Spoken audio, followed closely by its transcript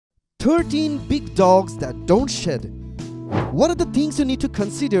13 big dogs that don't shed. What are the things you need to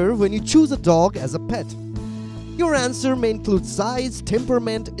consider when you choose a dog as a pet? Your answer may include size,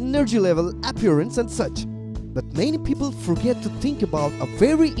 temperament, energy level, appearance and such. But many people forget to think about a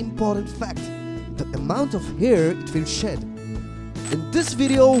very important fact: the amount of hair it will shed. In this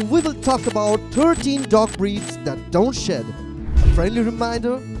video, we will talk about 13 dog breeds that don't shed. A friendly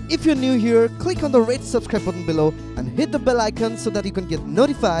reminder, if you're new here, click on the red subscribe button below and hit the bell icon so that you can get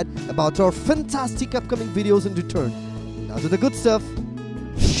notified about our fantastic upcoming videos in return. Now to the good stuff.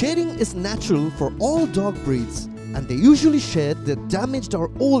 Shedding is natural for all dog breeds, and they usually shed their damaged or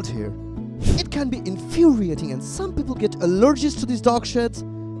old hair. It can be infuriating, and some people get allergies to these dog sheds.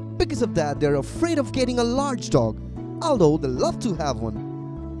 Because of that, they're afraid of getting a large dog, although they love to have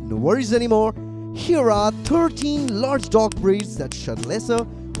one. No worries anymore. Here are 13 large dog breeds that shed lesser,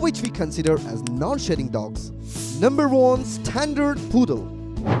 which we consider as non-shedding dogs. Number 1. Standard Poodle.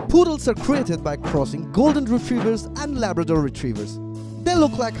 Poodles are created by crossing Golden Retrievers and Labrador Retrievers. They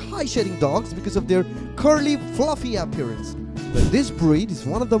look like high-shedding dogs because of their curly, fluffy appearance. But this breed is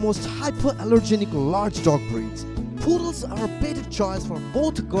one of the most hypoallergenic large dog breeds. Poodles are a better choice for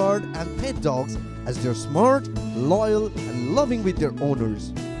both guard and pet dogs, as they're smart, loyal, and loving with their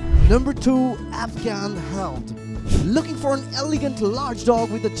owners. Number 2. Afghan Hound. Looking for an elegant large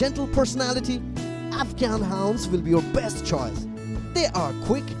dog with a gentle personality? Afghan Hounds will be your best choice. They are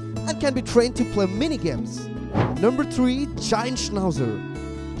quick and can be trained to play mini games. Number 3. Giant Schnauzer.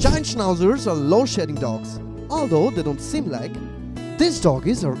 Giant Schnauzers are low-shedding dogs, although they don't seem like. These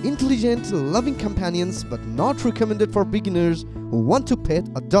doggies are intelligent, loving companions, but not recommended for beginners who want to pet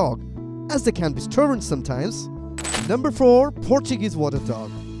a dog, as they can be stubborn sometimes. Number 4. Portuguese Water Dog.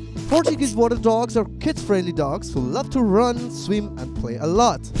 Portuguese Water Dogs are kids-friendly dogs who love to run, swim and play a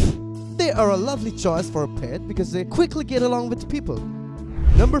lot. They are a lovely choice for a pet because they quickly get along with people.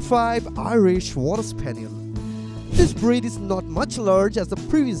 Number 5. Irish Water Spaniel. This breed is not much large as the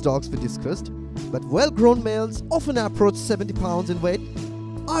previous dogs we discussed, but well-grown males often approach 70 pounds in weight.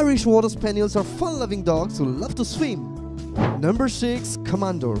 Irish Water Spaniels are fun-loving dogs who love to swim. Number 6.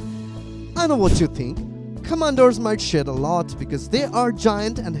 Commandor. I know what you think. Commandors might shed a lot because they are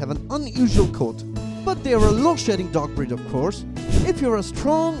giant and have an unusual coat. But they are a low-shedding dog breed, of course. If you're a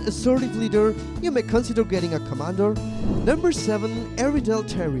strong, assertive leader, you may consider getting a Commandor. Number 7. Airedale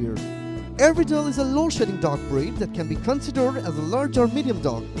Terrier. Airedale is a low-shedding dog breed that can be considered as a large or medium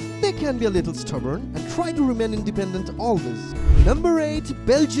dog. They can be a little stubborn and try to remain independent always. Number 8.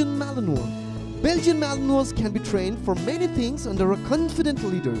 Belgian Malinois. Belgian Malinois can be trained for many things under a confident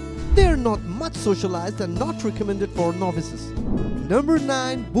leader. They are not much socialized and not recommended for novices. Number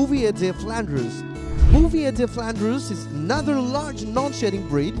 9. Bouvier de Flanders. Bouvier de Flanders is another large non-shedding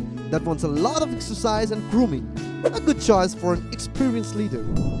breed that wants a lot of exercise and grooming. A good choice for an experienced leader.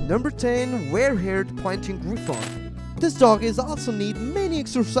 Number 10. Ware-haired Pointing Griffon. This dog is also need many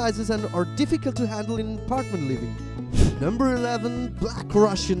exercises and are difficult to handle in apartment living. Number 11. Black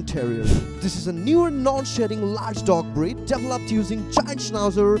Russian Terrier. This is a newer non-shedding large dog breed developed using Giant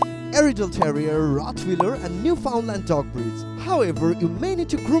Schnauzer, Airedale Terrier, Rottweiler and Newfoundland dog breeds. However, you may need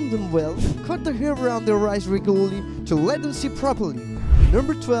to groom them well and cut the hair around their eyes regularly to let them see properly.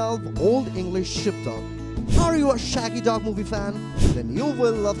 Number 12. Old English Sheepdog. Are you a Shaggy Dog movie fan? Then you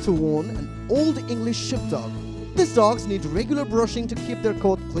will love to own an Old English Sheepdog. These dogs need regular brushing to keep their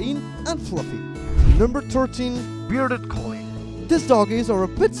coat clean and fluffy. Number 13. Bearded Collie. These doggies are a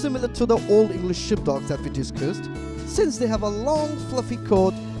bit similar to the Old English Sheepdogs that we discussed. Since they have a long fluffy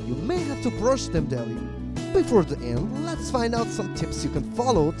coat, you may have to brush them daily. Before the end, let's find out some tips you can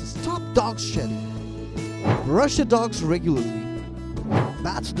follow to stop dog shedding. Brush your dogs regularly.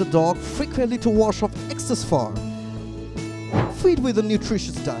 Bath the dog frequently to wash off excess fur. Feed with a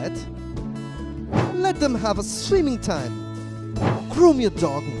nutritious diet. Let them have a swimming time. Groom your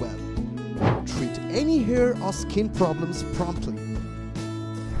dog well. Treat any hair or skin problems promptly.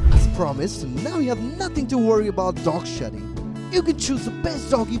 As promised, now you have nothing to worry about dog shedding. You can choose the best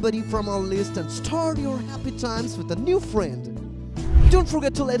doggy buddy from our list and start your happy times with a new friend. Don't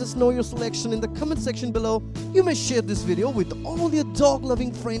forget to let us know your selection in the comment section below. You may share this video with all your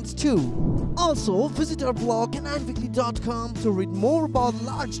dog-loving friends too. Also, visit our blog canineweekly.com to read more about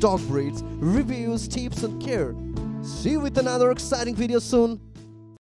large dog breeds, reviews, tips and care. See you with another exciting video soon.